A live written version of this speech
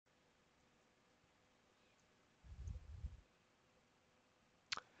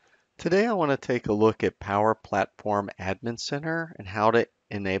Today I want to take a look at Power Platform Admin Center and how to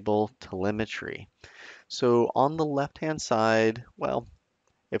enable telemetry. So on the left-hand side, well,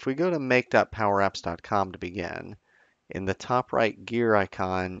 if we go to make.powerapps.com to begin, in the top right gear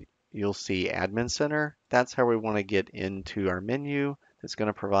icon, you'll see Admin Center. That's how we want to get into our menu that's going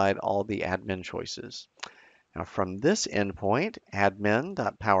to provide all the admin choices. Now from this endpoint,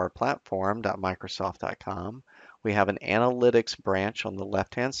 admin.powerplatform.microsoft.com, we have an analytics branch on the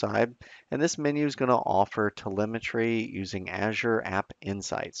left-hand side, and this menu is going to offer telemetry using Azure App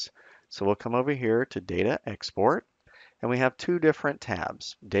Insights. So we'll come over here to Data Export, and we have two different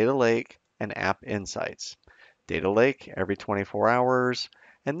tabs, Data Lake and App Insights. Data Lake every 24 hours,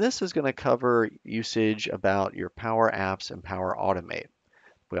 and this is going to cover usage about your Power Apps and Power Automate.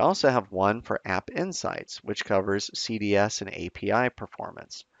 We also have one for App Insights, which covers CDS and API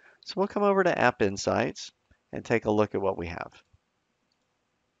performance. So we'll come over to App Insights and take a look at what we have.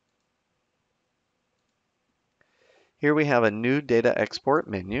 Here we have a new data export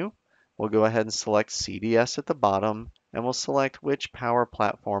menu. We'll go ahead and select CDS at the bottom, and we'll select which Power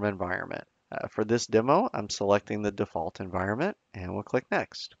Platform environment. For this demo, I'm selecting the default environment, and we'll click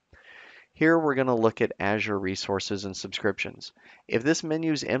Next. Here we're going to look at Azure Resources and Subscriptions. If this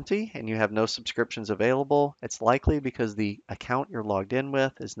menu is empty and you have no subscriptions available, it's likely because the account you're logged in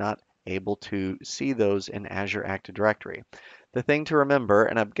with is not able to see those in Azure Active Directory. The thing to remember,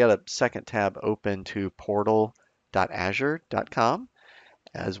 and I've got a second tab open to portal.azure.com,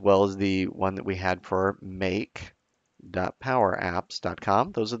 as well as the one that we had for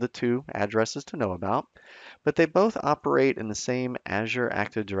make.powerapps.com. Those are the two addresses to know about, but they both operate in the same Azure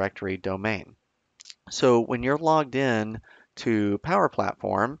Active Directory domain. So when you're logged in to Power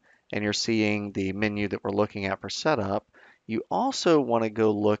Platform and you're seeing the menu that we're looking at for setup, you also want to go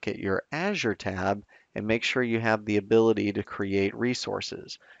look at your Azure tab and make sure you have the ability to create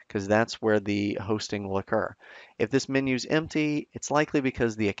resources, because that's where the hosting will occur. If this menu is empty, it's likely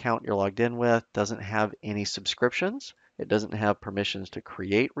because the account you're logged in with doesn't have any subscriptions. It doesn't have permissions to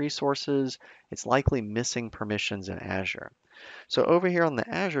create resources. It's likely missing permissions in Azure. So over here on the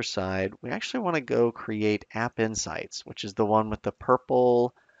Azure side, we actually want to go create App Insights, which is the one with the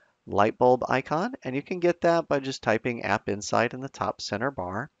purple light bulb icon. And you can get that by just typing App Insight in the top center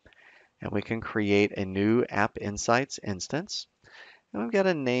bar. And we can create a new App Insights instance. And we've got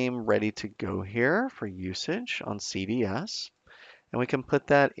a name ready to go here for usage on CDS. And we can put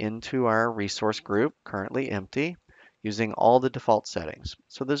that into our resource group, currently empty, using all the default settings.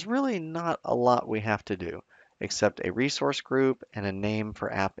 So there's really not a lot we have to do except a resource group and a name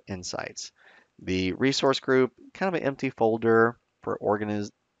for App Insights. The resource group, kind of an empty folder for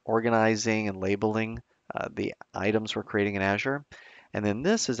organizing and labeling the items we're creating in Azure. And then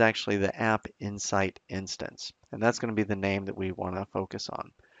this is actually the App Insight instance, and that's going to be the name that we want to focus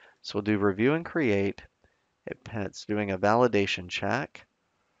on. So we'll do review and create. It's doing a validation check.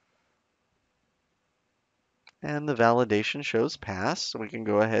 And the validation shows pass, so we can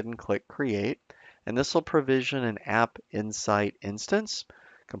go ahead and click create. And this will provision an App Insight instance,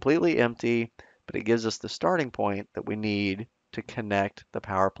 completely empty, but it gives us the starting point that we need to connect the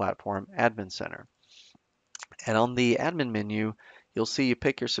Power Platform Admin Center. And on the admin menu, you'll see you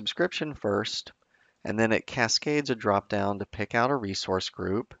pick your subscription first, and then it cascades a drop down to pick out a resource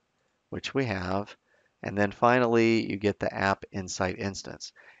group, which we have. And then finally, you get the App Insight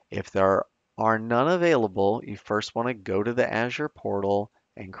instance. If there are none available, you first want to go to the Azure portal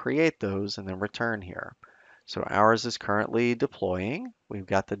and create those and then return here. So ours is currently deploying. We've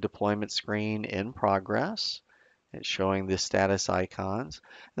got the deployment screen in progress. It's showing the status icons.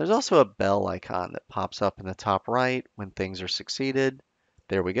 There's also a bell icon that pops up in the top right when things are succeeded.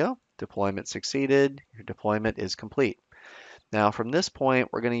 There we go. Deployment succeeded. Your deployment is complete. Now from this point,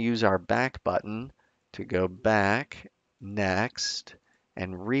 we're going to use our back button to go back, next,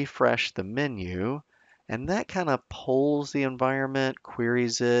 and refresh the menu. And that kind of pulls the environment,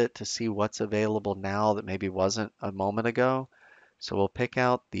 queries it to see what's available now that maybe wasn't a moment ago. So we'll pick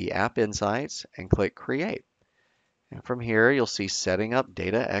out the App Insights and click Create. And from here, you'll see Setting Up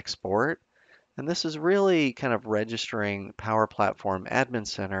Data Export. And this is really kind of registering Power Platform Admin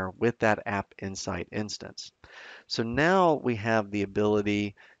Center with that App Insight instance. So now we have the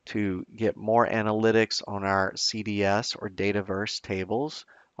ability to get more analytics on our CDS or Dataverse tables,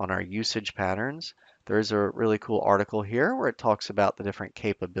 on our usage patterns. There's a really cool article here where it talks about the different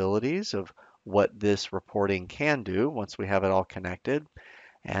capabilities of what this reporting can do once we have it all connected.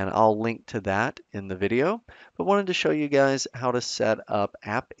 And I'll link to that in the video, but wanted to show you guys how to set up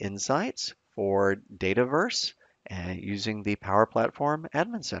App Insights for Dataverse and using the Power Platform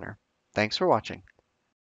Admin Center. Thanks for watching.